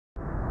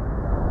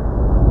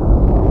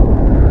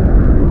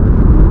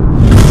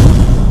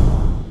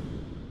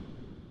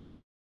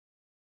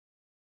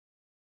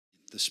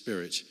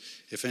Spirit,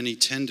 if any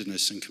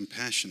tenderness and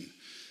compassion,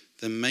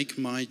 then make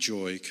my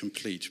joy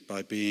complete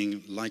by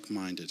being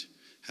like-minded,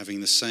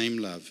 having the same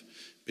love,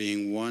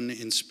 being one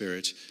in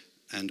spirit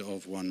and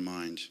of one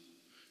mind.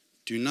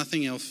 Do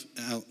nothing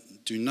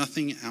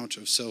out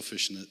of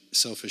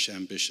selfish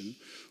ambition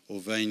or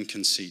vain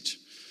conceit.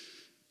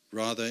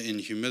 Rather, in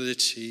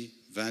humility,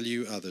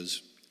 value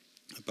others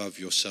above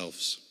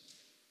yourselves,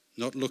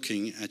 not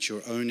looking at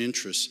your own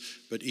interests,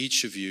 but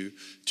each of you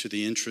to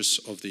the interests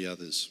of the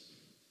others.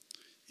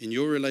 In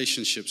your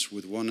relationships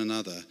with one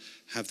another,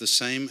 have the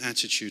same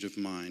attitude of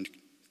mind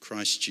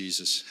Christ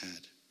Jesus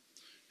had,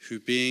 who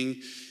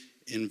being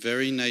in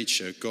very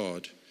nature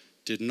God,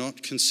 did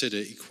not consider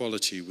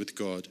equality with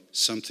God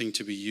something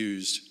to be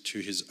used to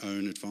his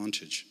own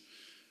advantage.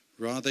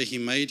 Rather, he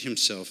made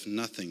himself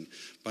nothing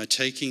by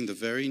taking the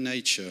very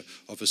nature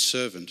of a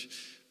servant,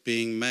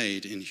 being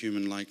made in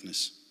human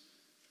likeness.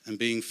 And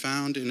being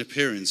found in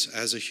appearance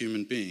as a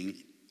human being,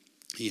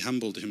 he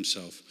humbled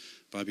himself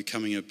by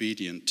becoming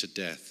obedient to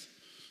death,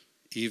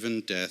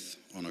 even death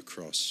on a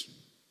cross.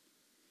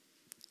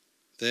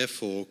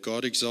 Therefore,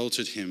 God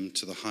exalted him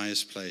to the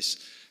highest place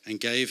and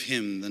gave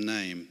him the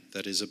name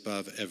that is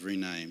above every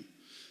name,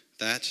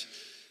 that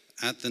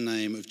at the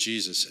name of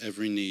Jesus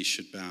every knee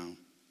should bow,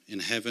 in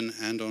heaven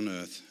and on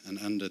earth and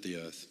under the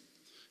earth,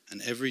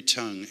 and every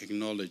tongue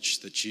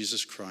acknowledge that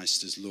Jesus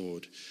Christ is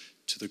Lord,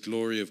 to the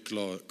glory of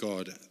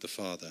God the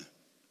Father.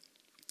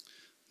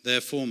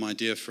 Therefore, my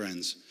dear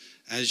friends,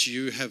 as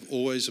you have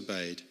always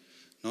obeyed,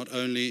 not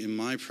only in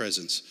my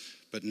presence,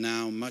 but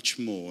now much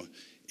more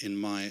in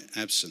my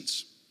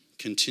absence,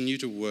 continue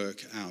to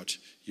work out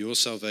your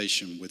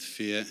salvation with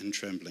fear and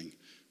trembling,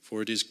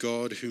 for it is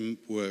God who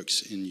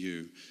works in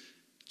you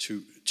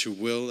to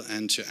will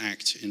and to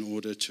act in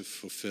order to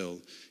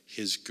fulfill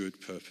his good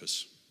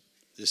purpose.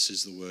 This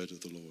is the word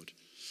of the Lord.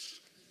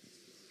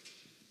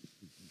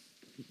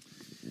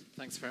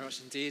 Thanks very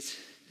much indeed,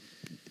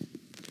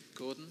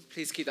 Gordon.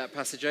 Please keep that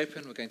passage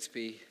open. We're going to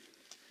be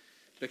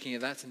looking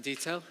at that in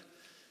detail.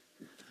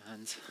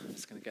 And I'm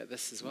just going to get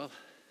this as well.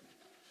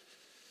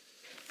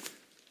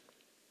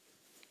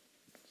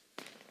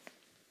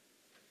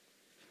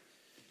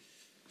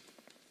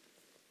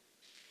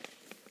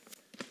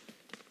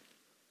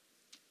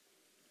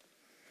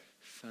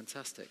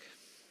 Fantastic.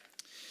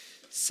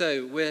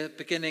 So we're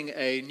beginning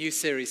a new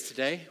series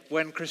today,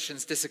 When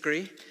Christians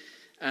Disagree.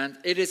 And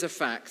it is a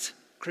fact,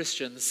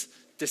 Christians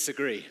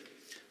disagree.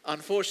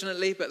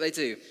 Unfortunately, but they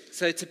do.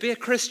 So to be a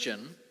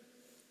Christian,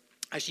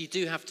 actually you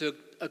do have to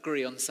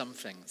agree on some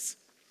things.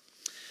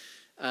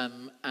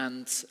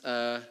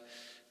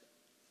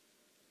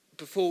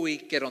 Before we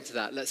get on to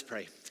that, let's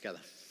pray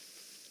together.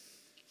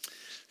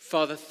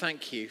 Father,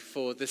 thank you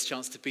for this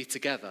chance to be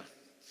together,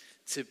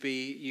 to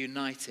be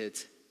united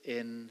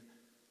in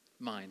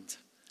mind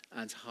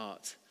and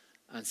heart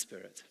and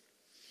spirit.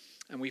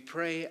 And we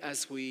pray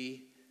as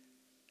we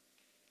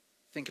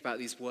think about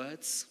these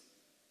words,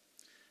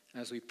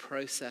 as we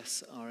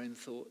process our own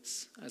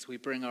thoughts, as we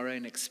bring our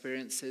own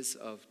experiences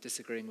of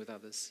disagreeing with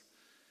others,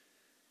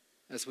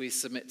 as we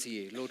submit to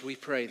you. Lord, we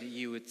pray that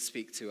you would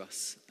speak to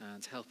us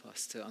and help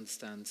us to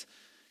understand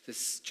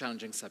this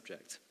challenging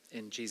subject.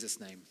 In Jesus'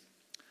 name,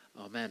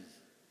 amen.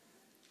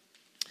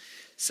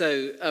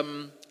 So,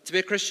 to be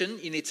a Christian,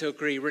 you need to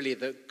agree really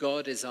that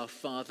God is our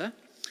Father,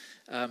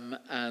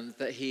 and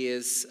that he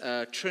is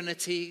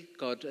Trinity,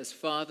 God as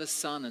Father,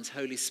 Son, and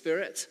Holy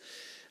Spirit.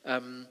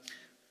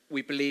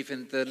 We believe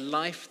in the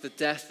life, the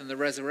death, and the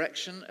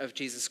resurrection of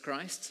Jesus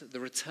Christ, the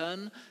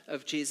return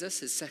of Jesus,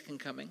 his second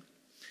coming,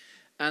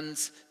 and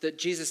that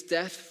Jesus'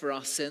 death for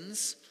our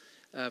sins,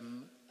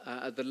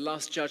 the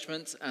last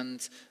judgment,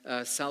 and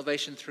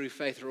salvation through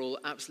faith are all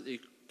absolutely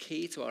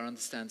key to our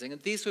understanding.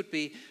 And these would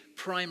be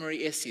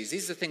primary issues.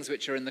 These are things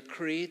which are in the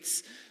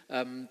creeds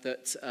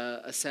that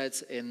are said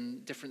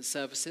in different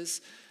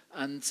services.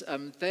 And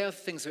they are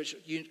things which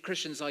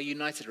Christians are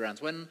united around.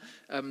 When,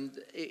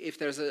 if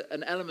there's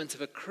an element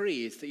of a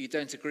creed that you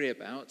don't agree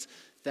about,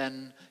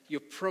 then you're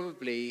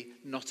probably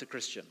not a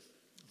Christian.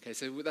 Okay,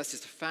 so that's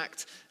just a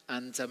fact,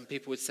 and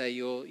people would say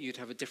you'd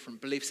have a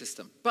different belief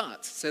system.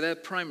 But, so they're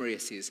primary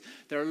issues.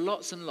 There are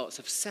lots and lots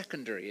of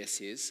secondary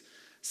issues,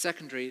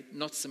 secondary,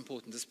 not as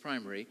important as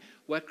primary,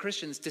 where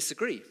Christians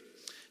disagree.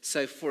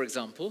 So, for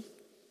example,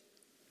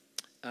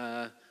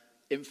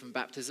 infant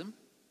baptism,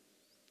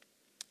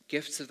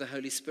 gifts of the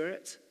Holy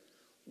Spirit,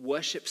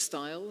 worship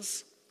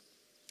styles.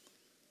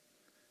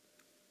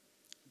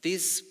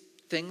 These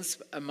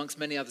things, amongst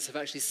many others, have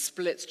actually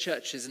split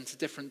churches into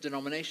different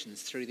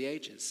denominations through the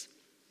ages.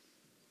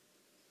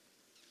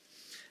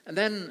 And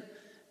then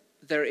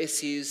there are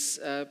issues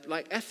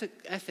like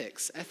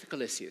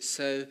ethical issues.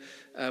 So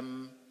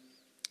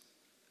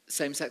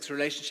same-sex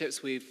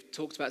relationships, we've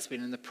talked about, it's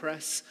been in the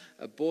press,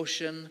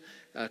 abortion,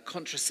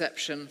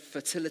 contraception,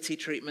 fertility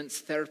treatments,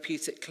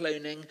 therapeutic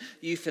cloning,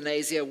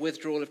 euthanasia,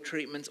 withdrawal of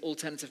treatment,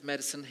 alternative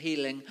medicine,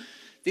 healing.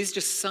 These are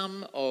just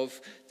some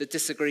of the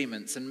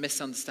disagreements and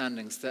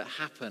misunderstandings that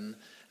happen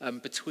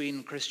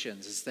between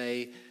Christians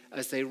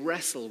as they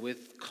wrestle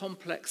with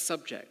complex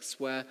subjects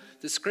where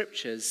the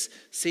scriptures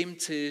seem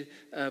to,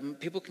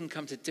 people can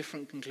come to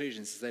different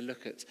conclusions as they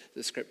look at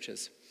the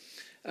scriptures.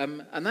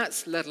 And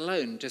that's let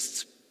alone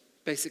just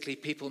basically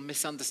people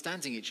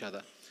misunderstanding each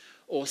other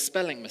or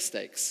spelling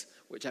mistakes,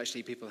 which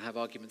actually people have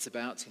arguments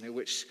about,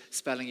 which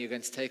spelling you're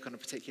going to take on a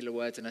particular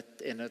word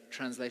in a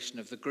translation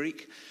of the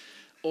Greek,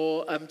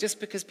 or just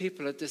because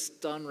people are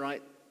just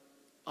downright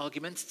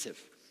argumentative.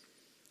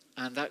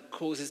 And that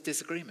causes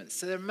disagreements.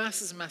 So there are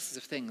masses and masses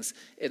of things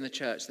in the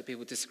church that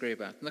people disagree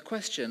about. And the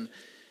question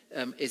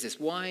is this: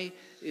 why?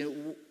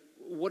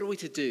 What are we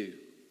to do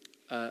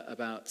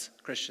about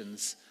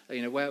Christians?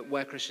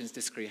 Where Christians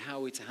disagree, how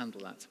are we to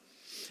handle that?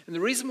 And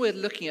the reason we're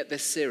looking at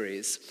this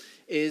series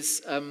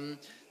is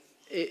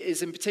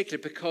in particular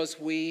because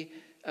we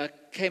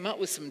came up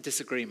with some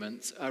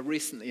disagreement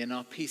recently in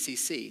our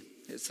PCC.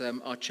 It's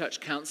our church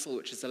council,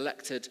 which is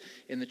elected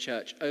in the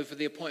church over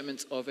the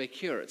appointment of a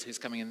curate who's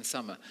coming in the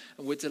summer.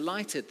 And we're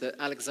delighted that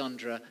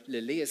Alexandra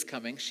Lilly is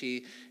coming.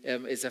 She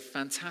is a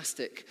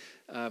fantastic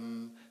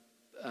person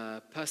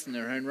in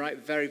her own right,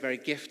 very, very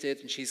gifted,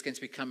 and she's going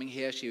to be coming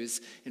here. She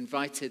was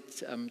invited,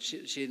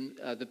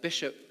 the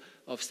Bishop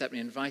of Stepney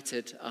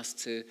invited us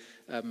to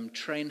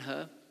train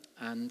her,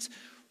 and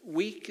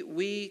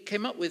we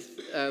came up with,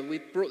 we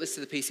brought this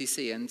to the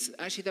PCC, and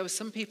actually there were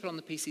some people on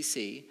the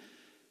PCC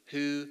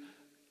who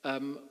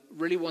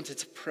really wanted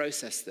to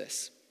process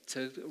this,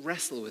 to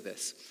wrestle with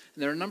this.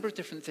 And there are a number of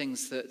different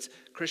things that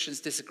Christians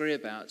disagree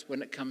about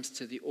when it comes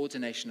to the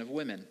ordination of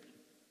women.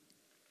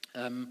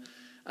 And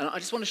I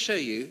just want to show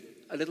you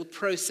a little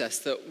process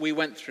that we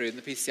went through in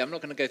the PCC. I'm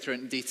not going to go through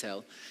it in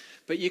detail,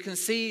 but you can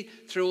see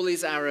through all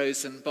these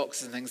arrows and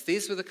boxes and things,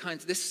 this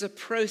is a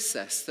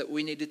process that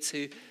we needed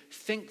to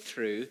think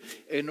through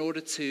in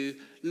order to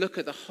look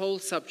at the whole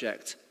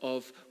subject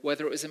of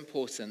whether it was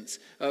important,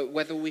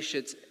 whether we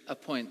should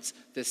appoint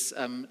this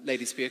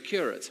lady to be a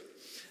curate.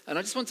 And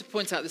I just want to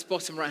point out this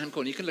bottom right-hand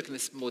corner. You can look in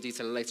this in more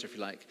detail later if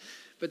you like.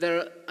 But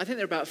I think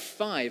there are about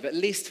at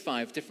least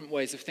five different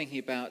ways of thinking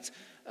about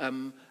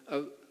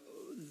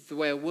the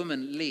way a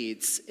woman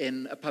leads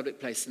in a public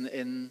place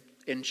in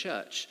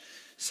church.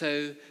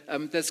 So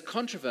there's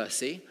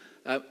controversy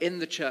in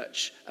the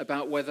church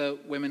about whether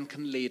women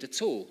can lead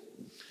at all.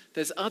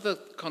 There's other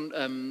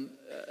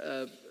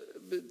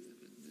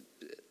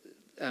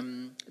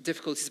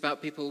difficulties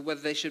about people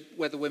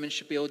whether women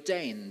should be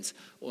ordained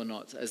or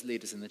not as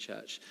leaders in the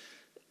church.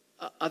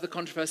 Other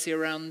controversy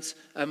around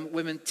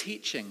women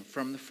teaching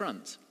from the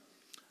front.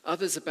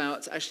 Others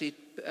about actually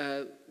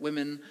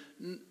women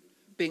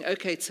being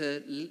okay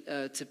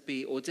to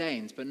be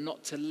ordained, but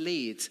not to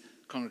lead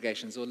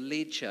congregations or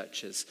lead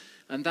churches.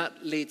 And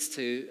that leads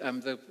to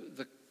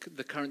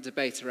the current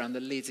debate around the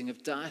leading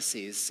of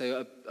dioceses,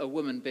 so a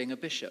woman being a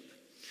bishop.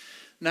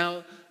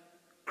 Now,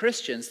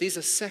 Christians, these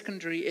are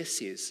secondary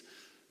issues.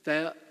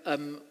 They're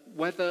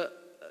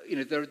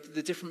there are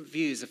the different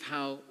views of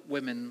how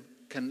women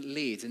can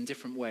lead in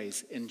different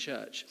ways in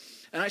church.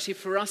 And actually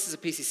for us as a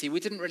PCC,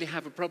 we didn't really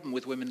have a problem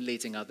with women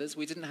leading others.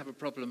 We didn't have a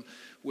problem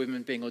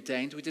women being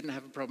ordained. We didn't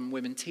have a problem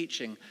women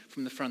teaching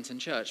from the front in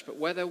church. But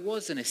where there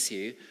was an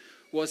issue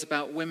was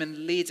about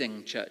women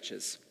leading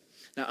churches.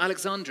 Now,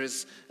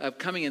 Alexandra's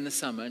coming in the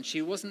summer, and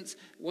she wasn't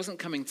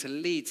coming to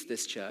lead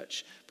this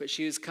church, but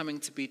she was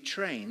coming to be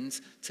trained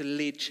to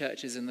lead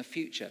churches in the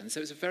future. And so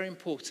it's a very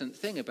important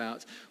thing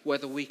about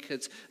whether we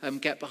could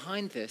get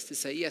behind this to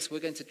say, yes, we're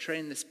going to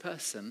train this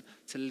person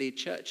to lead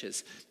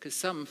churches, because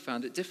some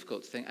found it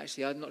difficult to think,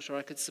 actually, I'm not sure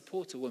I could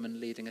support a woman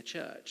leading a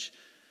church.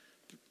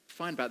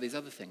 Find about these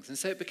other things. And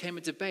so it became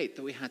a debate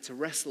that we had to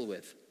wrestle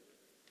with.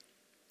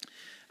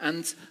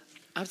 And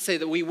I have to say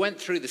that we went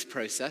through this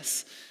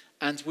process,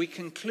 and we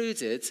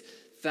concluded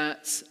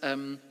that,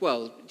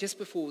 just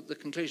before the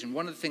conclusion,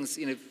 one of the things,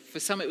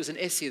 for some it was an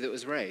issue that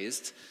was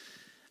raised,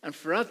 and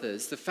for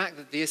others, the fact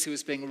that the issue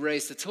was being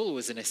raised at all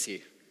was an issue.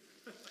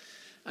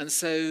 And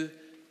so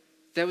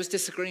there was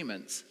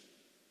disagreement.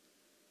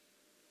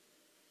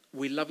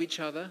 We love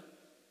each other.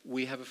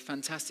 We have a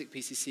fantastic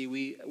PCC.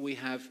 We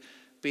have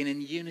been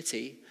in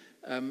unity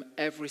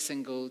every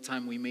single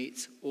time we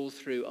meet, all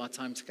through our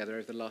time together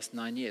over the last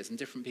 9 years, and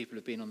different people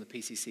have been on the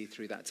PCC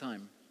through that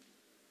time.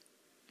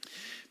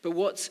 But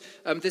what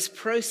this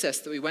process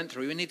that we went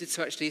through, we needed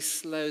to actually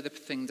slow the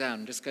thing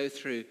down, just go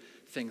through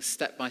things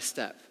step by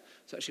step,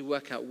 to actually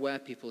work out where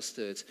people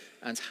stood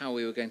and how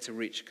we were going to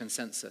reach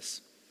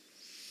consensus.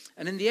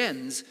 And in the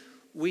end,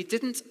 we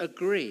didn't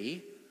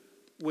agree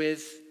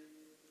with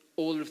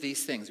all of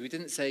these things. We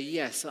didn't say,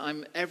 yes,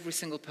 every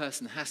single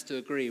person has to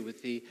agree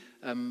with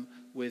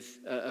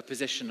a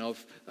position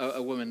of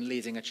a woman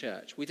leading a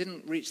church. We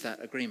didn't reach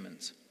that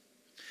agreement.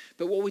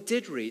 But what we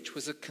did reach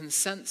was a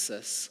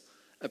consensus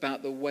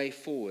about the way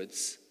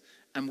forwards,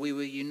 and we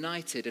were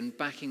united in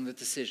backing the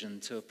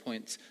decision to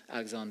appoint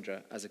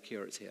Alexandra as a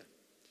curate here.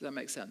 Does that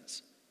make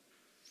sense?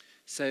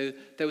 So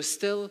there was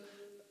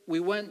we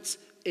weren't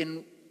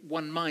in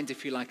one mind,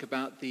 if you like,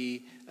 about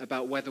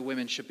whether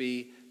women should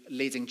be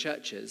leading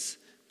churches,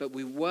 but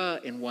we were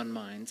in one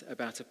mind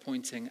about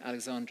appointing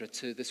Alexandra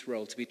to this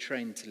role to be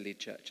trained to lead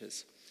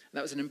churches. And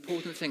that was an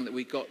important thing that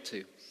we got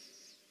to.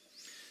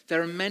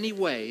 There are many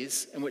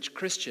ways in which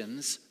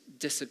Christians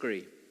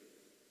disagree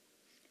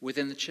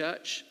within the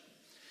church.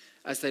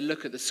 As they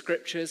look at the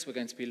scriptures, we're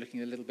going to be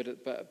looking a little bit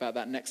about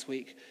that next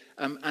week.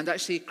 And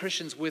actually,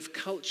 Christians with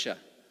culture,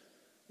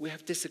 we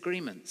have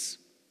disagreements.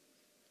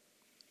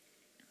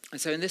 And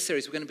so in this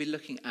series, we're going to be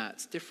looking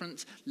at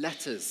different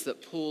letters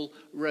that Paul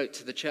wrote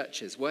to the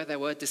churches where there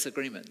were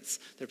disagreements.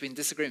 There have been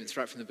disagreements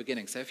right from the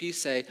beginning. So if you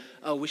say,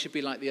 oh, we should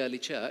be like the early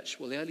church,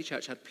 well, the early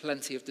church had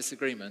plenty of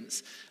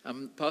disagreements.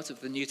 Part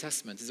of the New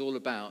Testament is all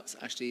about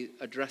actually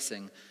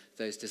addressing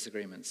those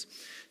disagreements.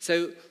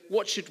 So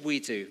what should we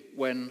do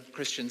when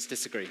Christians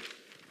disagree?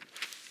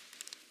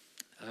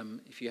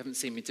 If you haven't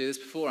seen me do this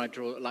before, I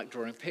like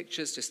drawing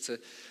pictures just to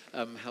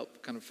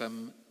help kind of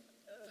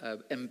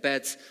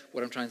embed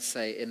what I'm trying to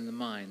say in the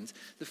mind.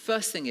 The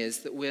first thing is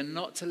that we're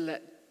not to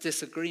let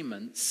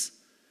disagreements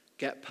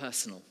get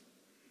personal.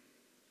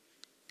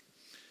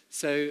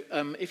 So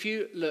if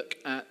you look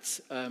at,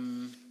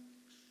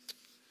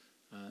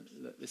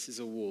 look, this is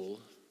a wall.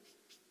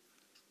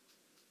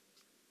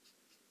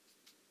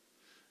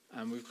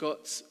 And we've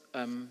got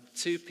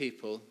two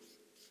people.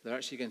 They're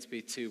actually going to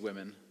be two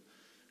women.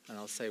 And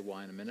I'll say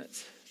why in a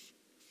minute.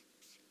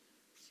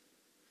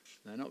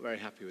 They're not very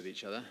happy with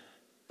each other.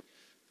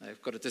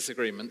 They've got a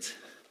disagreement.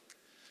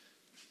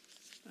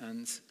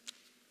 And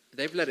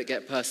they've let it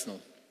get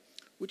personal.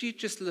 Would you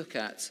just look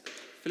at,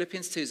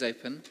 Philippians 2 is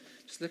open.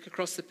 Just look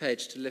across the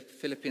page to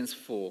Philippians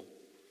 4.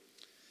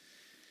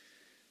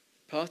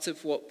 Part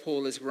of what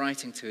Paul is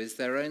writing to is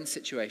their own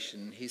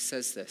situation. He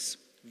says this,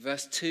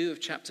 verse 2 of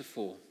chapter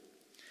 4.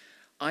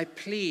 I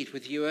plead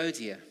with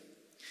Euodia,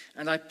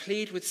 and I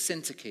plead with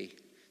Syntyche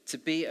to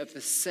be of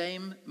the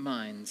same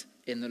mind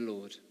in the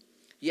Lord.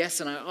 Yes,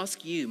 and I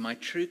ask you, my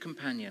true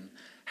companion,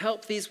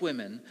 help these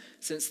women,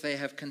 since they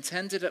have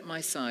contended at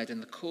my side in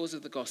the cause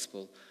of the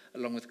gospel,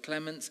 along with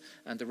Clement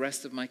and the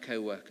rest of my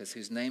co-workers,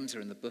 whose names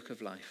are in the book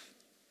of life.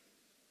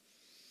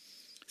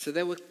 So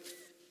there were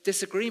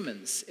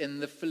disagreements in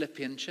the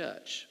Philippian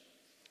church.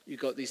 You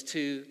got these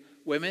two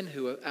women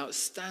who are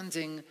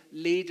outstanding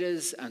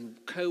leaders and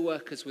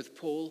co-workers with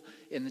Paul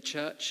in the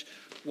church.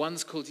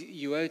 One's called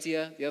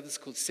Euodia, the other's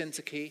called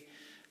Syntyche.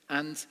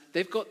 And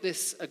they've got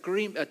this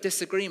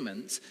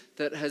disagreement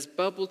that has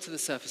bubbled to the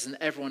surface and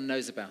everyone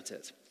knows about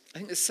it. I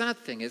think the sad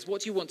thing is,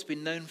 what do you want to be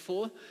known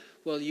for?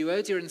 Well,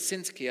 Euodia and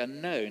Syntyche are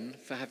known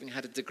for having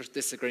had a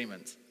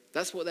disagreement.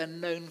 That's what they're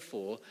known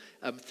for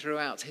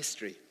throughout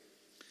history.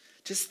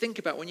 Just think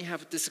about when you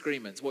have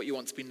disagreements, what you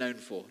want to be known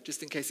for,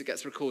 just in case it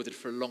gets recorded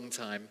for a long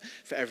time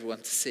for everyone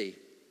to see.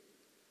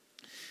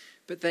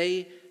 But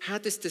they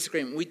had this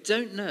disagreement. We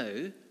don't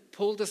know,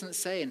 Paul doesn't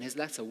say in his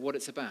letter what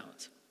it's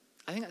about.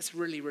 I think that's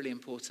really, really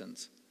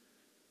important.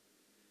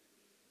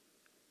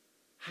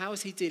 How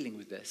is he dealing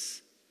with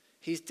this?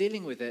 He's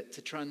dealing with it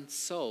to try and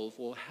solve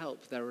or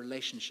help their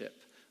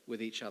relationship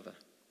with each other.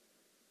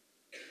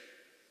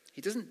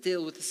 He doesn't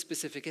deal with the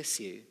specific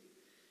issue.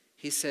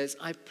 He says,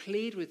 I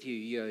plead with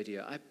you,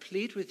 Euodia. I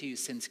plead with you,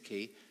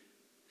 Syntyche.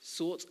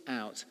 Sort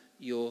out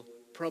your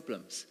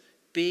problems.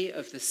 Be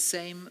of the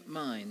same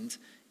mind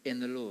in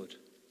the Lord.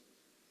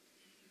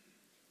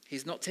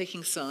 He's not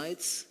taking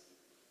sides.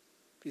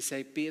 He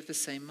say, be of the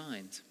same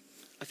mind.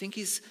 I think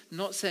he's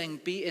not saying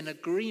be in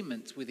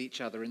agreement with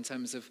each other in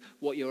terms of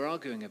what you're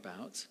arguing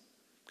about,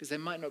 because they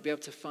might not be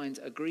able to find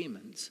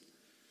agreement,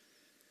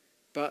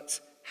 but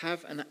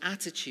have an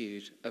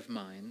attitude of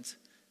mind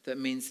that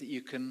means that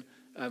you can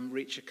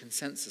reach a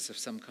consensus of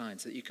some kind,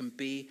 so that you can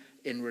be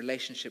in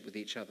relationship with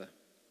each other.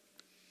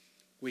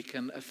 We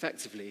can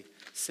effectively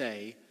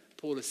say,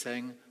 Paul is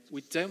saying,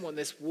 we don't want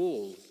this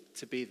wall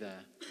to be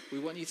there. We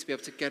want you to be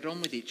able to get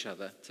on with each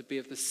other, to be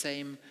of the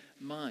same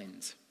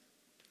mind.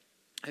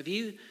 Have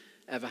you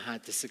ever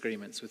had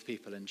disagreements with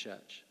people in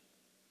church?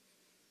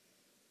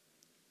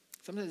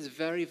 Sometimes it's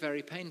very,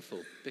 very painful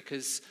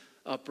because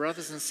our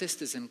brothers and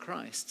sisters in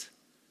Christ,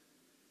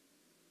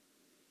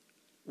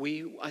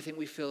 I think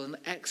we feel an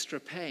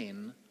extra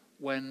pain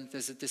when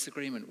there's a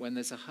disagreement, when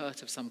there's a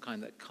hurt of some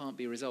kind that can't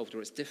be resolved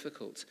or it's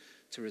difficult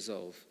to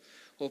resolve.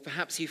 Or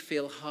perhaps you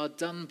feel hard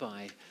done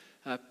by,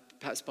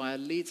 perhaps by a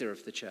leader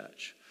of the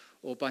church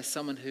or by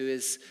someone who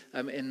is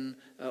in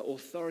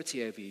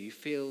authority over you. You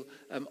feel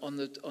on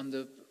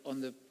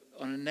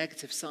a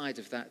negative side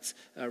of that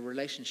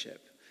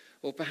relationship.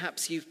 Or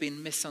perhaps you've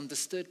been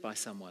misunderstood by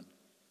someone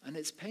and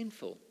it's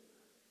painful.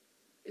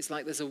 It's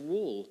like there's a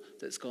wall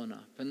that's gone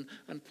up. And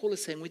Paul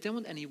is saying we don't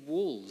want any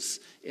walls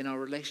in our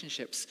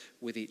relationships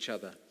with each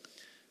other.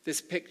 This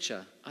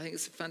picture, I think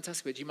it's a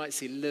fantastic picture. You might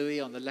see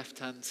Louis on the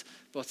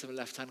bottom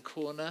left-hand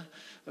corner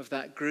of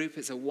that group.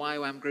 It's a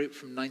YWAM group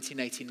from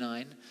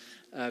 1989.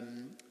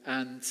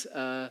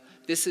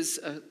 This is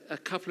a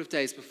couple of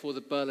days before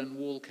the Berlin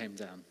Wall came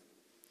down.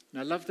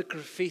 And I love the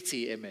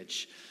graffiti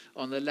image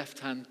on the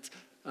left-hand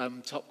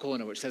top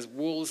corner, which says,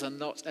 "Walls are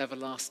not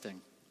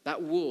everlasting."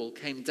 That wall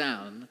came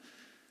down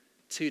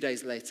 2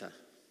 days later.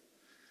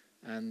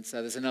 And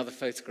there's another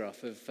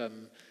photograph of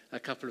a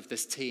couple of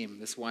this team,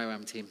 this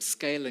YWAM team,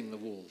 scaling the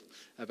wall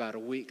about a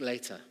week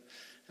later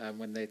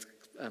when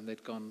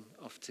they'd gone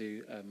off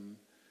to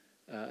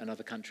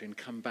another country and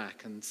come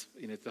back, and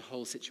the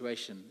whole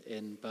situation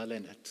in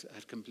Berlin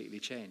had completely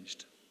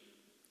changed.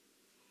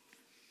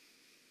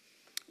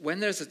 When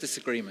there's a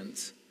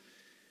disagreement,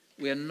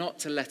 we are not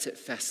to let it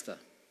fester.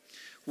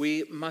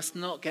 We must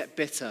not get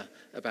bitter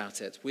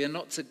about it. We are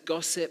not to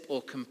gossip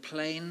or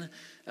complain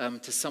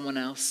to someone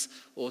else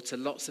or to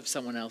lots of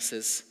someone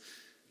else's.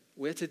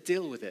 We're to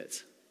deal with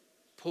it.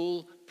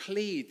 Paul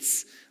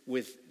pleads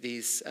with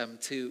these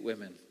two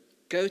women.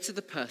 Go to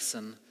the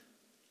person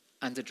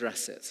and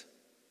address it.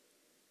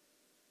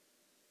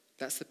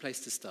 That's the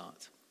place to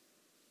start.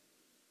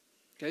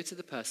 Go to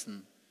the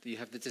person that you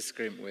have the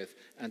disagreement with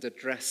and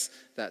address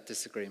that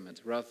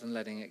disagreement rather than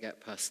letting it get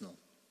personal.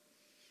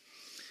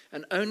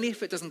 And only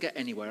if it doesn't get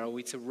anywhere are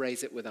we to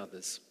raise it with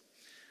others.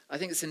 I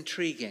think it's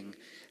intriguing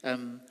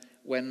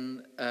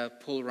when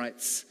Paul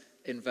writes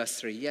in verse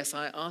 3, yes,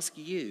 I ask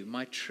you,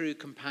 my true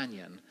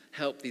companion,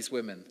 help these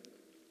women.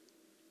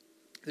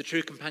 The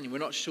true companion, we're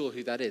not sure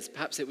who that is.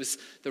 Perhaps it was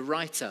the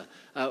writer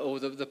or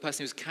the person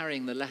who was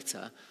carrying the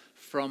letter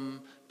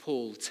from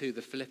Paul to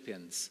the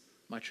Philippians,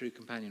 my true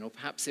companion. Or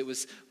perhaps it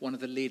was one of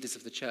the leaders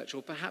of the church.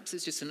 Or perhaps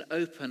it's just an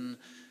open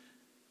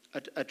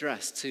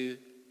address to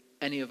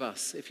any of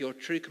us. If you're a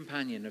true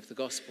companion of the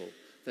gospel,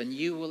 then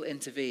you will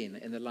intervene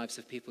in the lives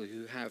of people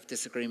who have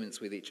disagreements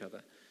with each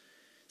other.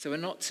 So we're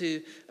not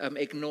to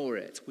ignore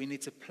it. We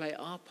need to play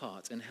our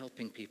part in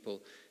helping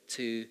people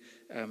to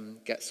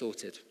get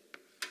sorted.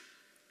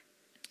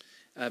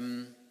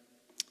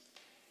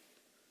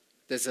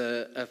 There's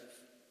a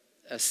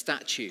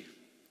statue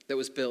that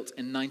was built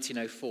in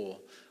 1904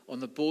 on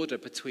the border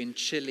between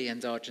Chile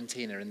and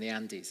Argentina in the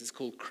Andes. It's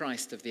called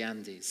Christ of the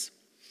Andes.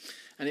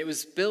 And it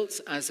was built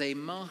as a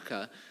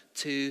marker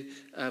to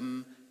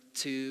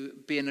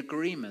be an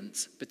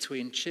agreement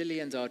between Chile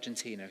and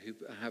Argentina, who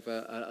have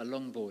a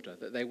long border,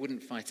 that they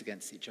wouldn't fight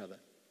against each other.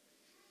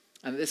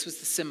 And this was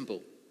the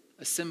symbol,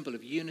 a symbol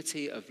of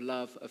unity, of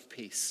love, of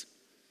peace.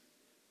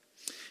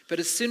 But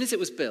as soon as it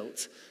was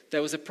built,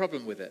 there was a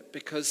problem with it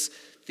because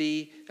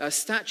the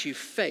statue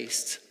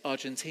faced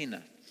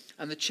Argentina.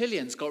 And the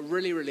Chileans got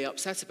really, really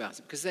upset about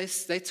it because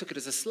they took it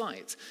as a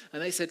slight.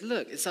 And they said,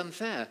 look, it's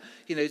unfair.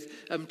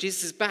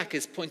 Jesus' back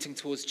is pointing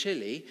towards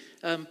Chile,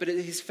 but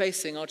he's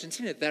facing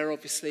Argentina. They're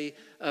obviously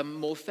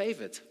more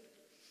favored.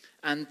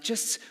 And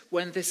just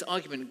when this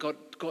argument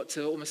got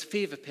to almost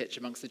fever pitch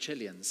amongst the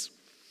Chileans,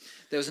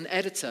 there was an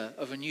editor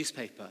of a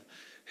newspaper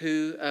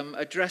who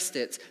addressed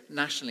it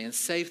nationally and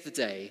saved the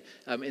day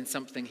in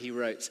something he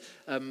wrote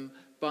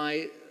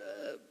by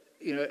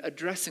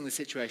addressing the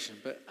situation,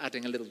 but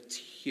adding a little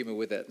humor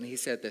with it. And he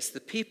said this: the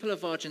people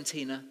of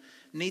Argentina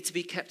need to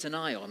be kept an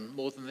eye on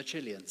more than the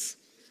Chileans.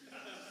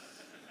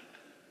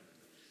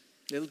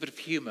 A little bit of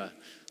humor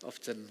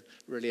often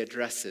really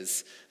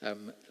addresses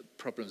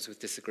problems with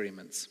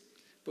disagreements.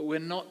 But we're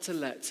not to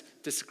let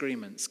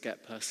disagreements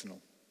get personal.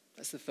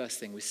 That's the first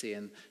thing we see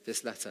in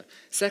this letter.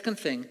 Second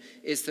thing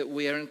is that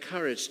we are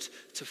encouraged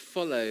to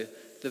follow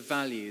the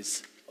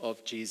values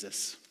of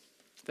Jesus.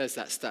 There's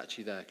that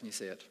statue there. Can you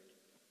see it?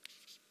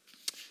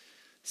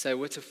 So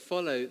we're to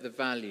follow the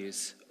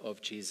values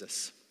of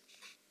Jesus.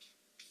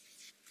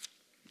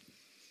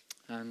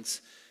 And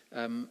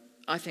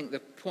I think the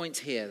point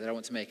here that I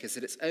want to make is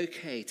that it's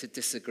okay to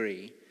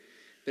disagree,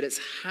 but it's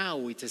how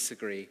we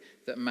disagree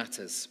that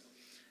matters.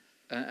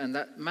 And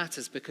that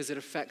matters because it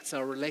affects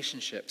our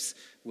relationships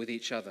with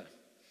each other.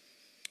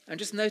 And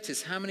just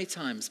notice how many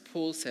times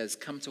Paul says,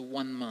 come to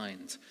one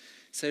mind.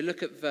 So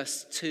look at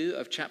verse 2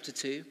 of chapter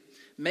 2.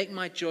 Make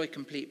my joy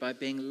complete by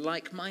being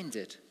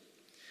like-minded.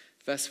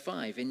 Verse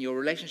 5, in your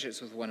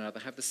relationships with one another,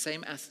 have the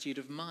same attitude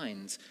of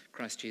mind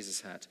Christ Jesus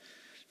had.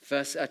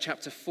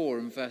 Chapter 4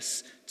 and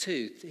verse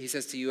 2, he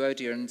says to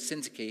Euodia and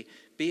Syntyche,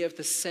 be of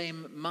the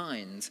same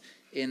mind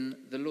in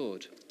the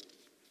Lord.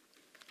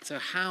 So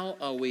how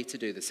are we to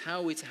do this? How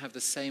are we to have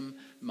the same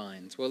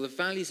mind? Well, the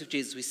values of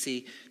Jesus we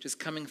see just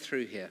coming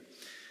through here.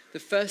 The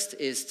first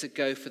is to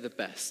go for the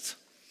best.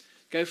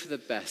 Go for the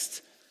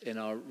best in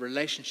our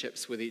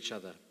relationships with each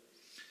other.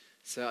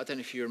 So I don't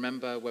know if you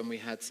remember when we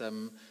had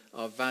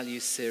our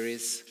values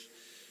series.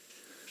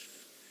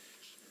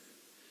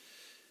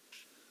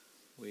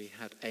 We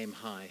had aim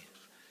high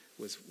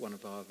was one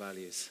of our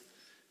values.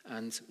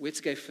 And we're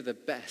to go for the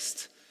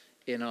best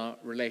in our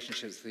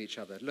relationships with each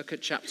other. Look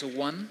at chapter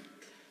 1.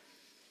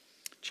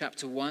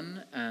 Chapter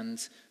 1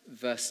 and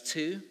verse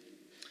 2.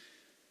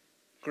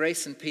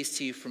 Grace and peace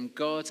to you from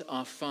God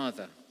our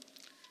Father.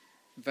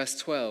 Verse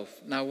 12.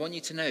 Now I want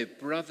you to know,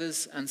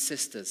 brothers and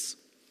sisters.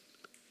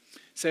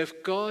 So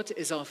if God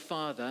is our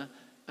Father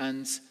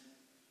and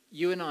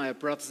you and I are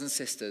brothers and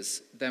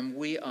sisters, then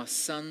we are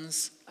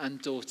sons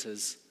and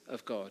daughters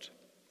of God.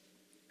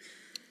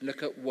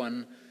 Look at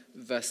 1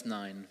 verse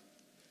 9.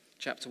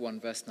 Chapter 1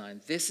 verse 9.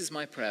 This is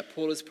my prayer,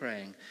 Paul is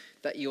praying,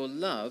 that your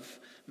love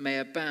may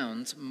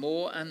abound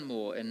more and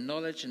more in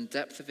knowledge and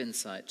depth of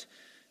insight,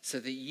 so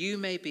that you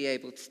may be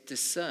able to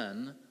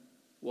discern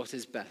what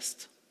is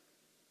best.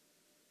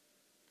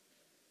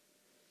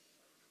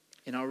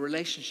 In our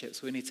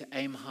relationships, we need to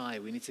aim high.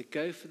 We need to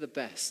go for the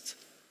best,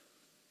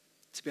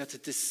 to be able to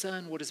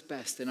discern what is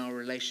best in our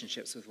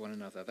relationships with one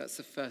another. That's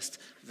the first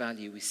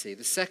value we see.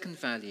 The second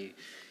value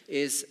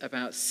is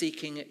about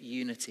seeking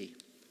unity.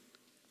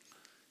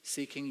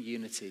 Seeking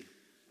unity.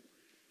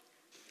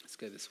 Let's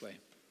go this way.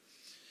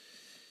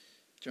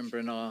 Do you remember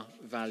in our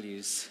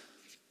values,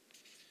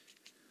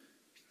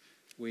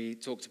 we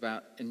talked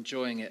about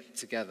enjoying it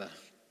together.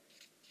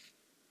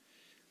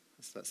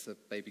 So that's the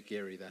baby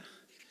Geary there.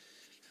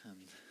 And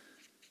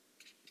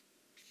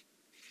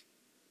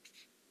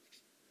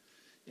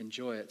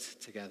enjoy it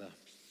together.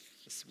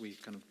 We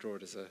kind of draw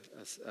it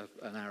as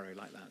an arrow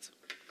like that.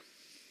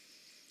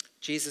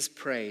 Jesus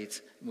prayed,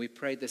 and we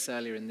prayed this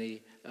earlier in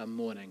the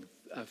morning,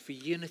 for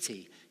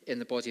unity in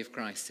the body of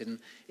Christ.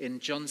 In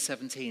John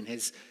 17,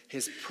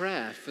 his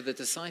prayer for the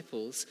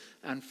disciples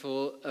and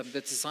for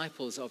the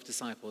disciples of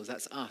disciples,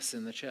 that's us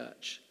in the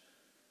church,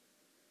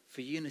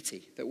 for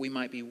unity, that we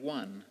might be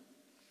one,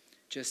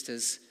 just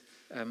as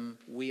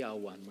we are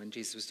one, when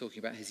Jesus was talking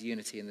about his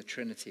unity in the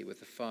Trinity with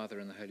the Father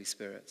and the Holy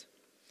Spirit.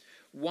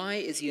 Why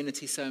is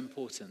unity so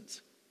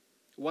important?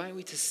 Why are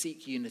we to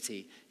seek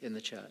unity in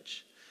the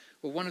church?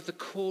 Well, one of the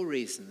core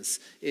reasons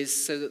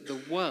is so that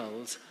the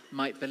world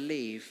might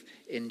believe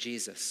in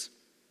Jesus.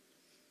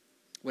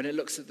 When it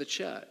looks at the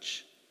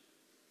church,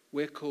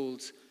 we're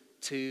called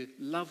to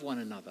love one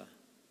another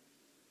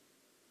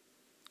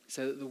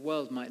so that the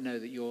world might know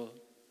that you're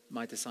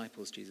my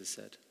disciples, Jesus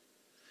said.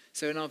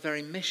 So in our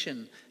very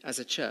mission as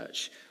a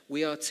church,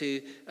 we are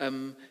to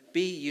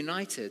be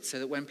united so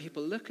that when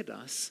people look at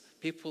us,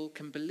 people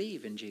can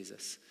believe in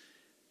Jesus.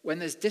 When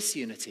there's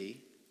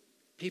disunity,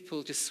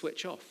 people just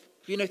switch off.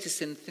 Have you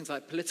noticed in things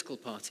like political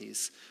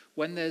parties,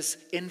 when there's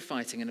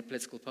infighting in a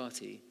political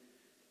party,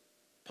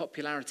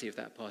 popularity of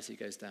that party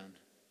goes down?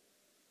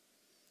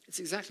 It's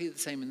exactly the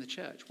same in the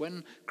church.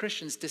 When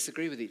Christians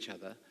disagree with each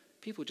other,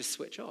 people just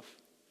switch off,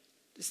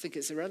 just think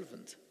it's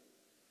irrelevant.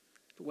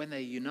 But when they're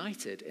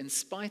united, in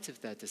spite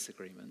of their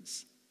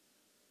disagreements,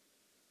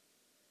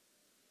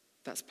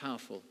 that's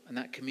powerful, and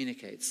that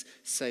communicates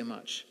so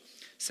much.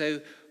 So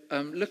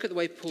look at the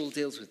way Paul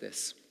deals with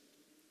this.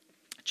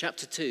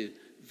 Chapter 2,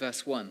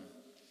 verse 1.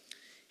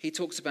 He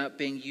talks about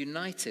being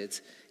united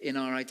in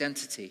our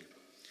identity.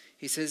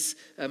 He says,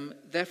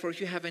 therefore,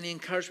 if you have any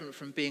encouragement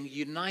from being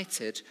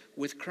united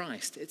with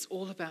Christ, it's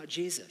all about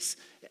Jesus.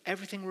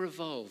 Everything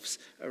revolves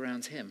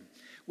around him.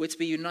 We're to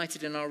be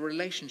united in our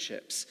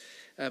relationships,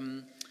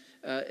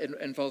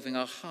 involving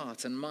our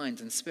heart and mind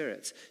and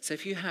spirit. So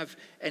if you have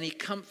any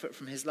comfort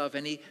from his love,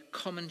 any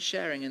common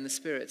sharing in the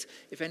Spirit,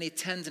 if any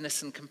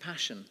tenderness and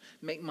compassion,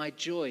 make my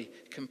joy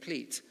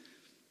complete.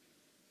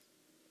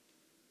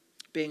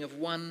 Being of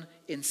one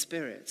in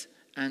spirit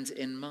and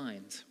in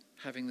mind,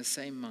 having the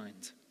same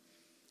mind.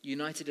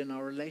 United in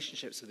our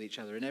relationships with each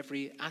other, in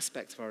every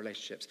aspect of our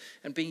relationships.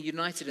 And being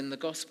united in the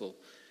gospel.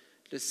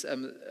 Just at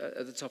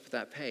the top of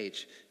that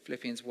page,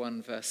 Philippians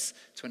 1, verse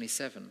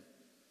 27.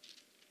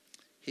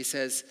 He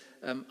says,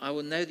 I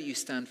will know that you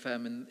stand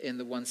firm in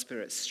the one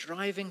spirit,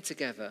 striving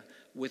together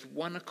with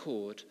one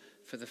accord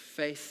for the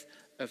faith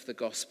of the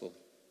gospel.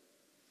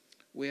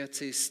 We are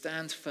to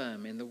stand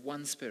firm in the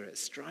one spirit,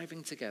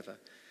 striving together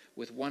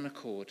with one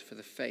accord for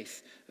the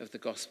faith of the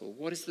gospel.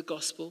 What is the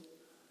gospel?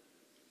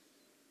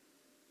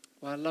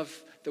 Well, I love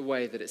the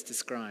way that it's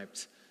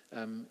described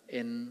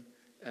in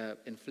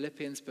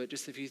Philippians, but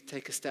just if you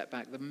take a step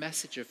back, the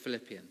message of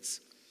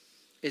Philippians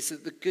is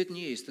that the good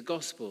news, the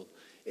gospel,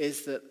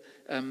 is that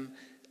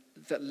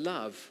that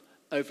love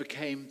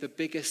overcame the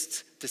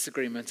biggest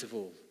disagreement of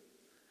all.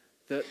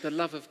 The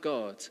love of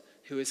God,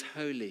 who is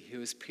holy,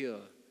 who is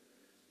pure,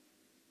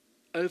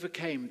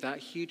 overcame that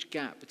huge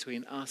gap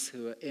between us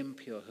who are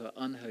impure, who are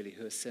unholy,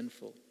 who are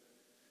sinful,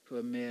 who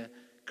are mere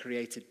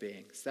created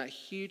beings. That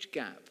huge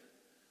gap,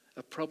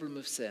 a problem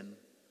of sin,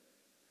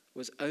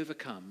 was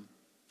overcome,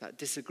 that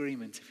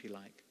disagreement, if you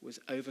like, was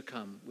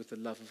overcome with the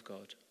love of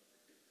God.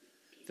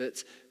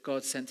 That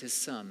God sent his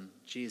son,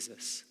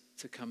 Jesus,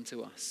 to come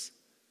to us,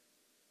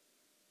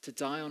 to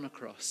die on a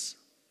cross,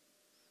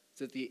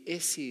 that the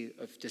issue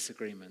of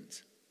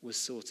disagreement was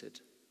sorted,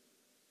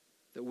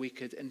 that we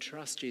could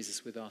entrust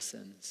Jesus with our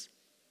sins,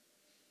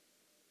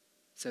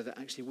 so that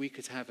actually we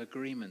could have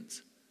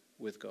agreement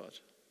with God.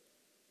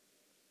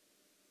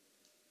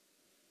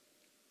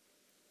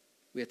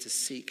 We are to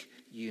seek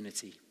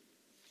unity.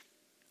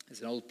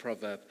 There's an old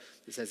proverb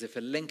that says, if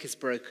a link is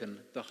broken,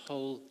 the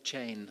whole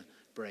chain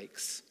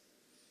breaks.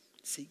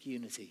 Seek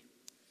unity.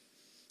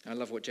 I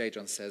love what J.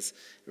 John says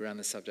around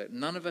this subject.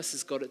 None of us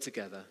has got it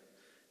together,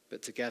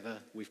 but together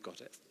we've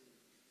got it.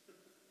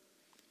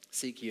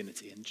 Seek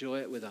unity. Enjoy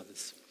it with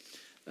others.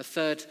 A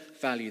third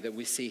value that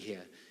we see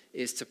here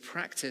is to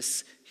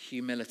practice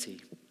humility.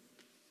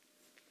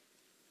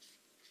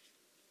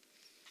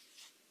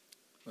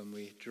 When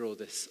we draw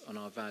this on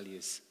our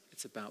values,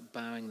 it's about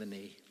bowing the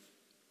knee.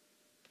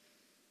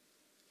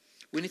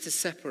 We need to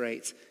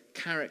separate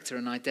character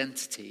and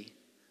identity,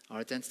 our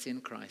identity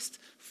in Christ,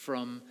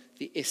 from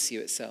the issue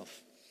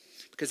itself.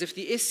 Because if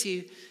the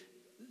issue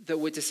that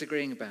we're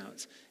disagreeing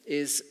about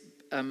is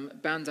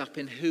bound up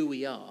in who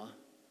we are,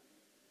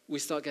 we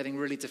start getting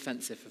really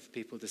defensive if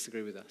people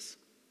disagree with us.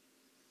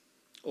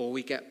 Or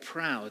we get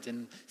proud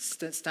in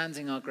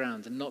standing our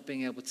ground and not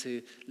being able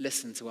to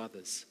listen to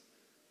others.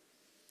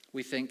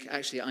 We think,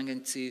 actually, I'm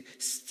going to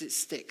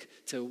stick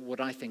to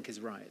what I think is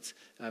right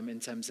in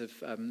terms of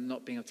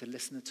not being able to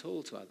listen at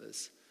all to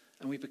others.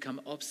 And we become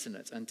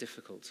obstinate and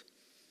difficult.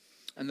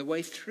 And the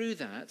way through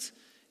that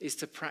is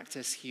to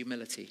practice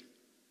humility.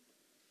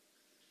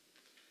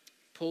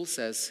 Paul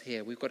says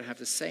here, we've got to have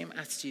the same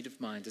attitude of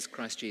mind as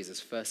Christ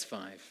Jesus, verse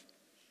 5.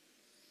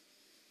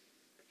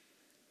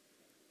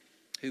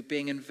 Who,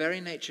 being in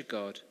very nature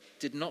God,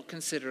 did not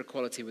consider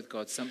equality with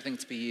God something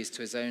to be used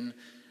to his own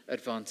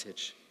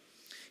advantage.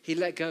 He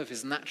let go of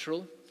his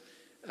natural,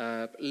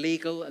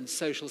 legal and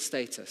social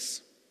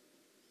status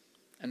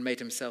and made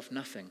himself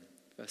nothing,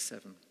 verse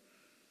 7.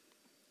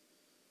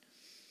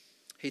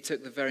 He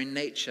took the very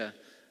nature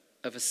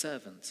of a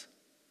servant,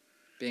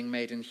 being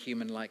made in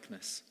human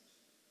likeness.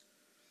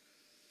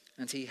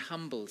 And he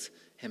humbled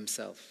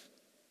himself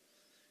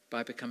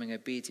by becoming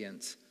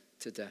obedient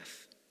to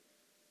death,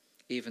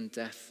 even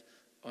death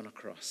on a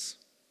cross.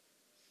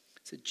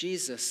 So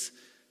Jesus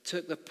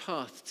took the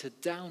path to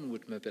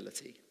downward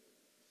mobility.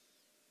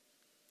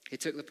 He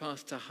took the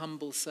path to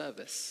humble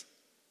service.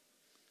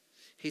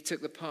 He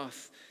took the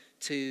path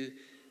to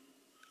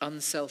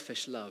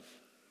unselfish love.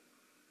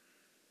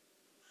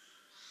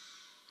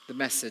 The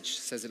Message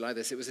says it like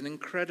this: it was an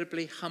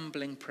incredibly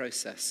humbling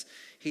process.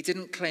 He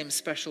didn't claim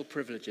special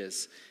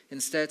privileges.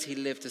 Instead, he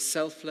lived a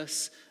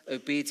selfless,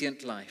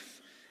 obedient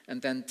life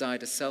and then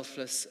died a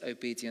selfless,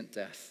 obedient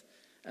death.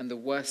 And the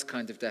worst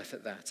kind of death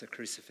at that, a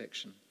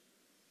crucifixion.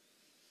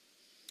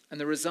 And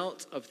the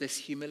result of this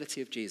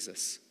humility of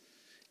Jesus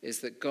is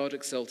that God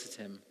exalted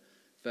him,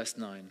 verse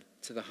 9,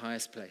 to the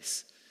highest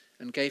place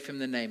and gave him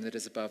the name that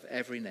is above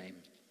every name,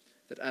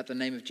 that at the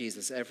name of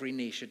Jesus every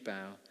knee should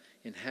bow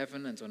in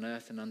heaven and on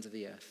earth and under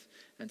the earth,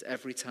 and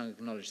every tongue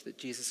acknowledge that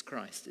Jesus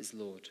Christ is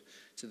Lord,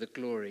 to the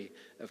glory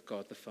of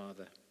God the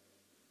Father.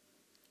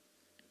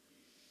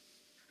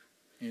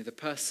 You know, the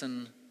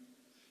person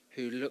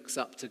who looks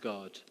up to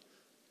God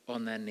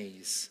on their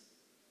knees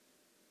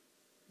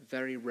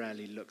very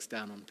rarely looks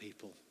down on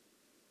people.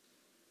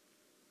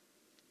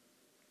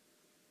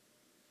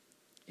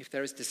 If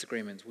there is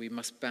disagreement, we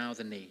must bow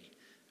the knee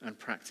and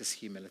practice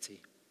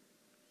humility.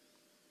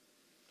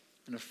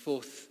 And a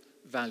fourth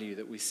value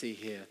that we see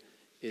here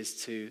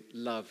is to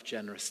love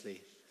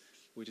generously.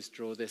 We just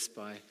draw this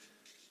by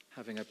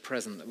having a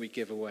present that we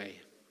give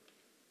away.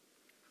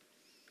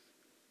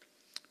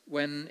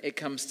 When it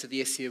comes to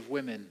the issue of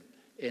women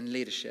in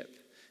leadership,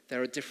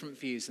 there are different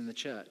views in the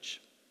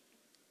church.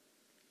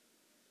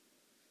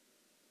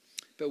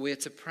 But we are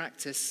to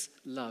practice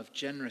love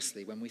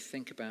generously when we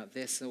think about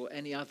this or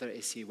any other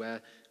issue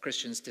where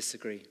Christians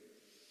disagree.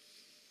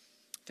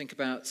 Think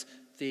about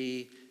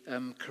the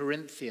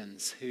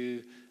Corinthians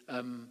who,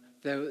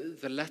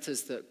 the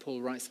letters that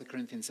Paul writes to the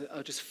Corinthians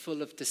are just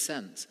full of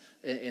dissent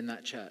in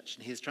that church.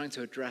 And he's trying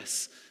to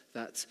address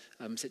that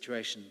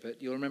situation. But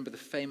you'll remember the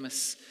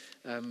famous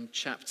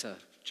chapter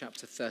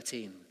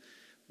 13,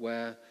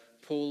 where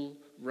Paul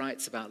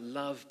writes about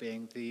love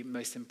being the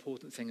most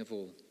important thing of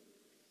all.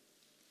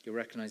 You'll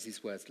recognize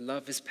these words.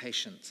 Love is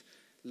patient.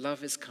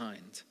 Love is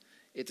kind.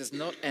 It does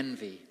not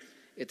envy.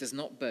 It does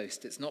not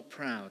boast. It's not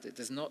proud. It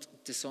does not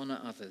dishonor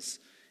others.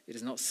 It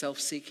is not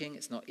self-seeking.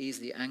 It's not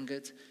easily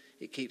angered.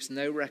 It keeps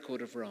no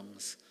record of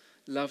wrongs.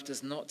 Love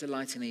does not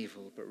delight in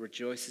evil, but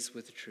rejoices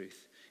with the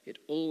truth. It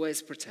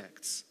always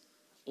protects,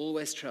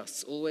 always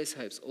trusts, always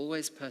hopes,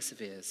 always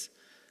perseveres.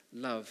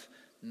 Love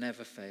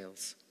never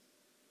fails.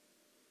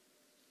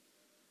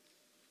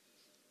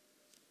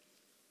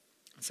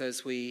 So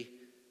as we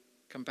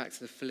come back to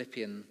the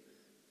Philippian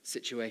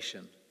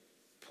situation,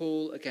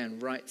 Paul again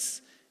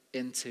writes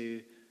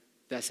into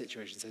their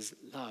situation, says,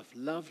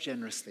 love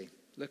generously.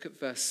 Look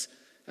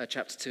at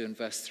chapter 2 and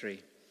verse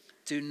 3.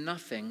 Do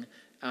nothing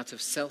out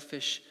of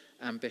selfish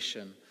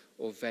ambition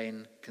or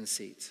vain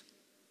conceit.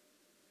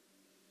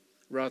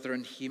 Rather,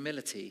 in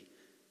humility,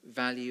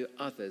 value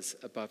others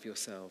above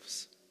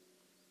yourselves.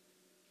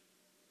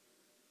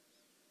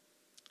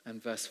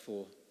 And verse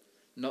 4,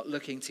 not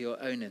looking to your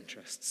own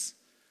interests,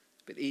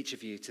 but each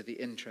of you to the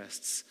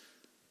interests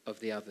of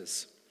the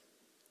others.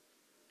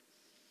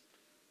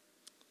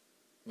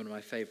 One of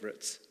my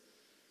favorite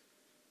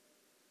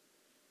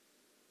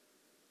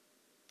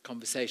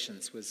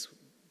conversations was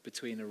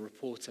between a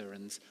reporter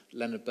and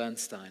Leonard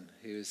Bernstein,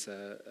 who's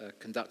a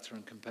conductor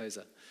and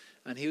composer.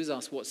 And he was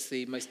asked, what's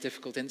the most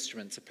difficult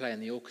instrument to play in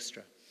the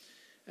orchestra?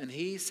 And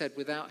he said,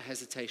 without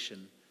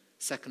hesitation,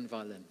 second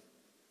violin.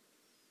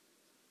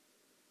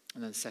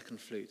 And then second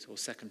flute or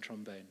second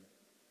trombone.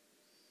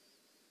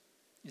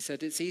 He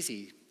said, it's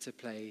easy to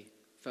play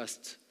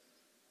first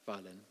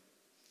violin,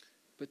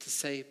 but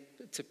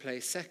to play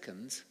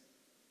second,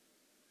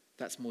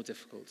 that's more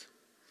difficult.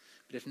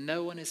 But if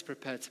no one is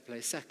prepared to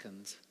play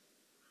second,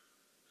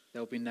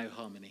 there will be no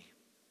harmony.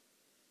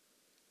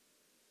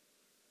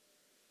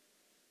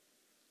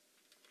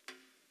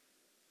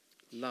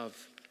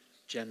 love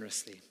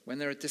generously. When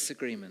there are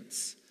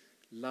disagreements,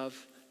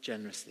 love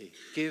generously.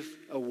 Give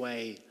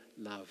away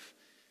love.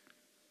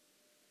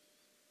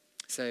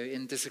 So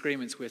in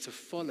disagreements, we're to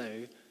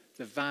follow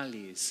the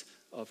values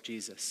of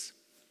Jesus.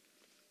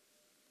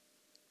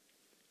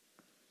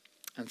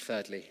 And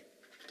thirdly,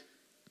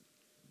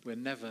 we're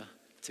never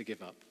to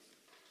give up.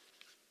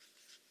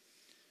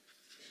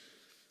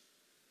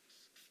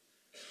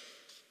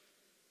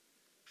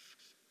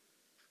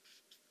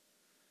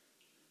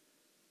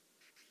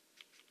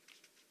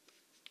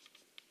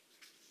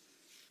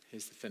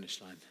 Here's the finish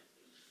line.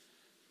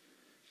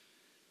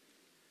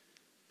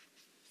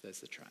 There's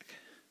the track.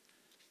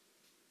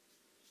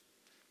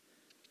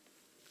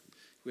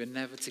 We're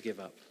never to give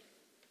up.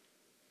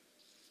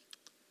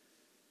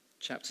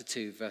 Chapter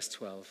 2, verse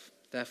 12.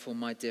 Therefore,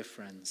 my dear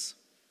friends,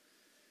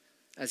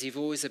 as you've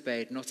always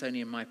obeyed, not only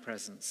in my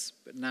presence,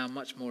 but now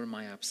much more in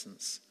my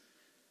absence,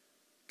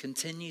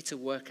 continue to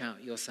work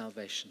out your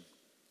salvation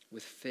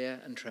with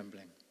fear and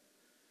trembling.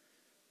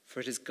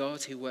 For it is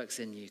God who works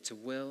in you to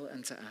will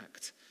and to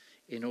act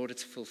in order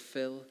to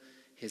fulfill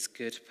his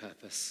good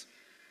purpose.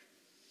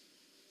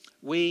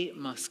 We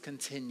must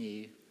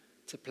continue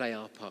to play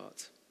our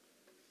part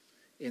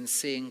in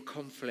seeing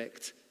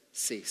conflict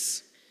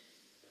cease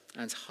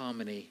and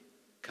harmony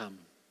come.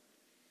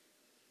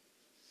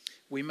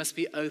 We must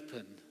be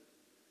open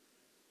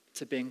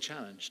to being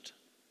challenged,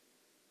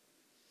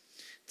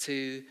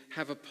 to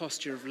have a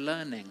posture of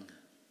learning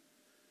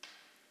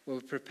where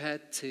we're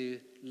prepared to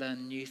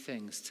learn new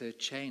things, to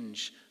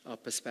change our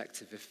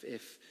perspective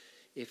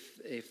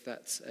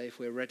if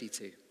we're ready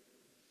to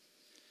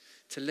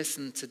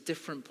listen to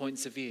different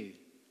points of view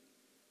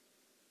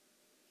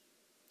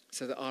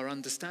so that our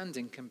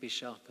understanding can be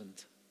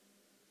sharpened.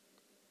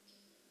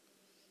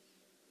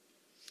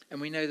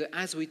 And we know that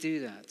as we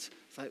do that,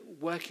 it's like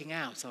working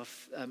out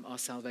our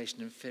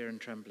salvation in fear and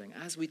trembling.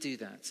 As we do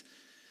that,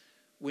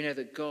 we know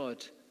that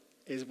God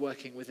is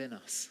working within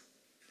us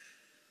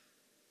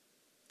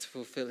to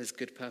fulfill his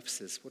good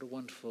purposes. What a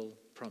wonderful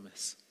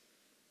promise.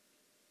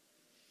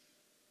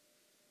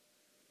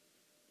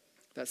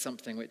 That's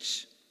something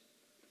which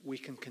we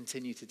can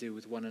continue to do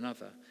with one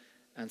another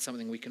and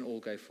something we can all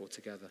go for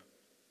together.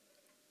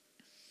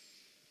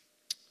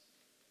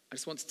 I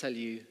just want to tell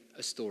you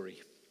a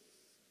story.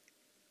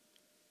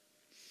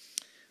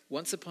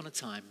 Once upon a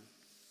time,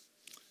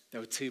 there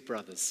were two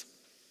brothers.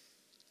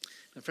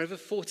 And for over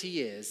 40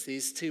 years,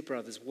 these two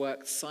brothers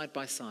worked side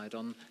by side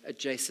on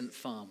adjacent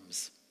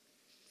farms.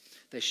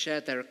 They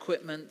shared their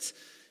equipment,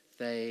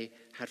 they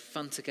had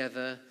fun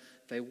together,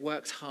 they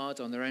worked hard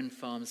on their own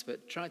farms,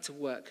 but tried to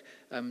work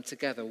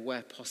together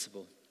where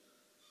possible.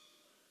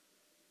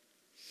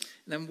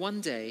 And then one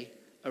day,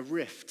 a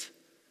rift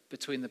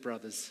between the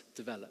brothers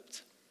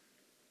developed.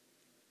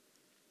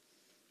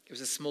 It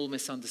was a small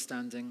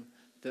misunderstanding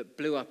that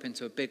blew up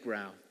into a big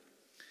row.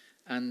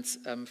 And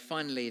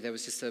finally, there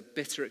was just a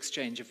bitter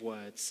exchange of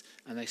words,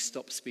 and they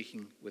stopped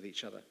speaking with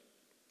each other.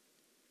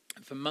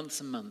 And for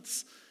months and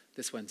months,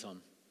 this went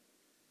on.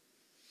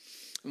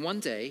 And one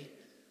day,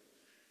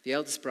 the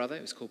eldest brother,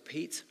 it was called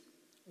Pete,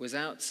 was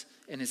out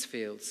in his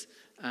fields,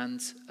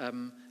 and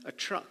a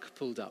truck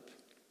pulled up.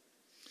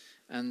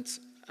 And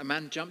a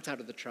man jumped out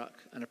of the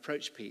truck and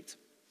approached Pete,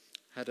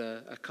 had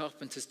a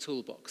carpenter's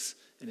toolbox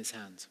in his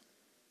hand.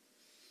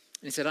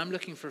 And he said, "I'm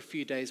looking for a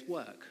few days'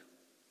 work.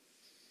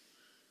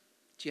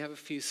 Do you have a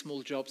few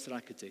small jobs that I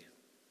could do?"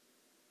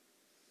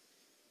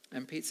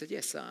 And Pete said,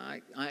 "Yes,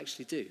 I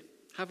actually do.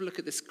 Have a look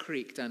at this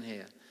creek down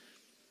here.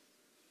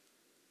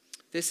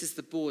 This is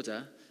the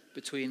border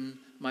between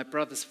my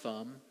brother's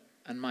farm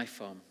and my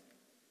farm.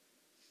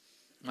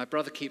 My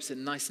brother keeps it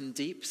nice and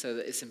deep so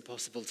that it's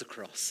impossible to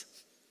cross.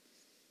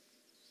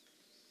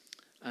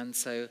 And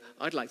so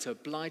I'd like to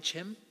oblige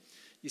him.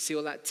 You see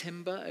all that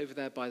timber over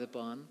there by the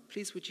barn?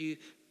 Please would you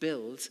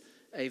build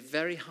a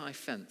very high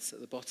fence at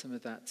the bottom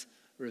of that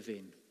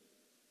ravine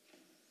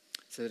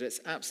so that it's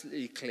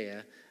absolutely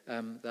clear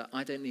that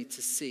I don't need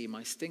to see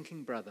my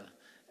stinking brother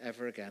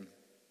ever again."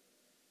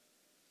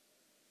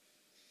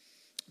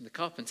 And the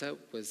carpenter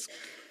was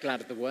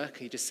glad of the work.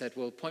 He just said,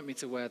 "Well, point me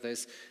to where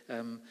those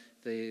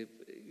the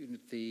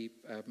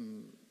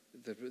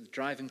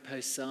driving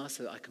posts are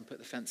so that I can put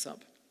the fence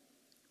up,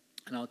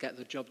 and I'll get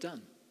the job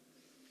done."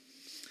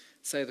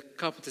 So the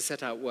carpenter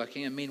set out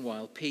working, and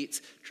meanwhile, Pete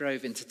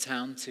drove into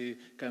town to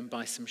go and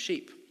buy some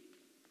sheep.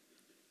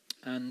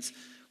 And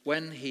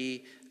when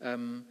he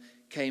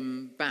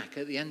came back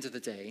at the end of the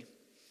day,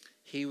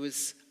 he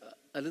was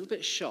a little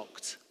bit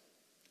shocked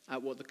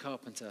at what the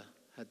carpenter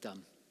had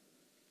done.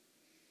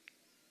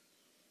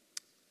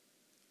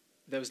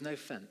 There was no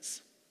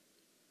fence.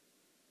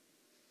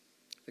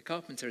 The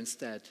carpenter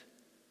instead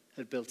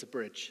had built a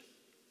bridge.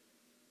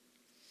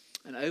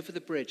 And over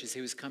the bridge, as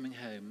he was coming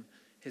home,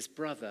 his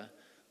brother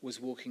was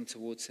walking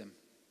towards him.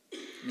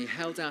 And he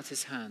held out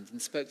his hand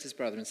and spoke to his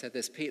brother and said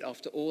this, "Pete,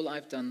 after all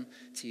I've done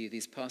to you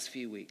these past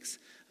few weeks,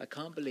 I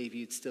can't believe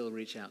you'd still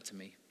reach out to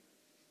me.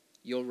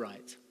 You're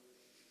right.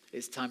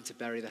 It's time to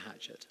bury the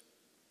hatchet."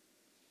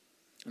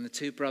 And the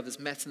two brothers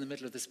met in the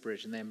middle of this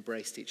bridge and they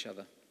embraced each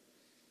other.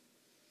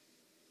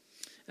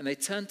 And they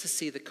turned to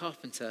see the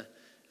carpenter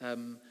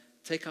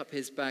take up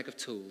his bag of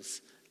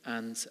tools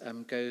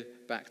and go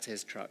back to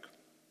his truck.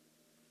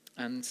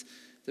 And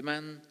the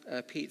man,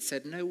 Pete,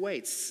 said, "No,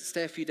 wait,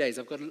 stay a few days.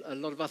 I've got a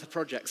lot of other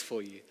projects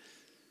for you."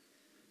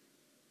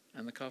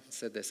 And the carpenter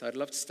said this, "I'd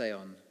love to stay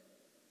on,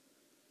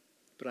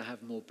 but I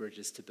have more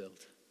bridges to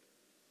build."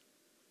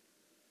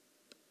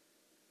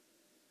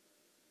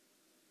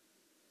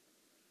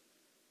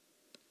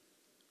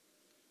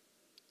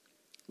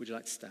 Would you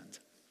like to stand?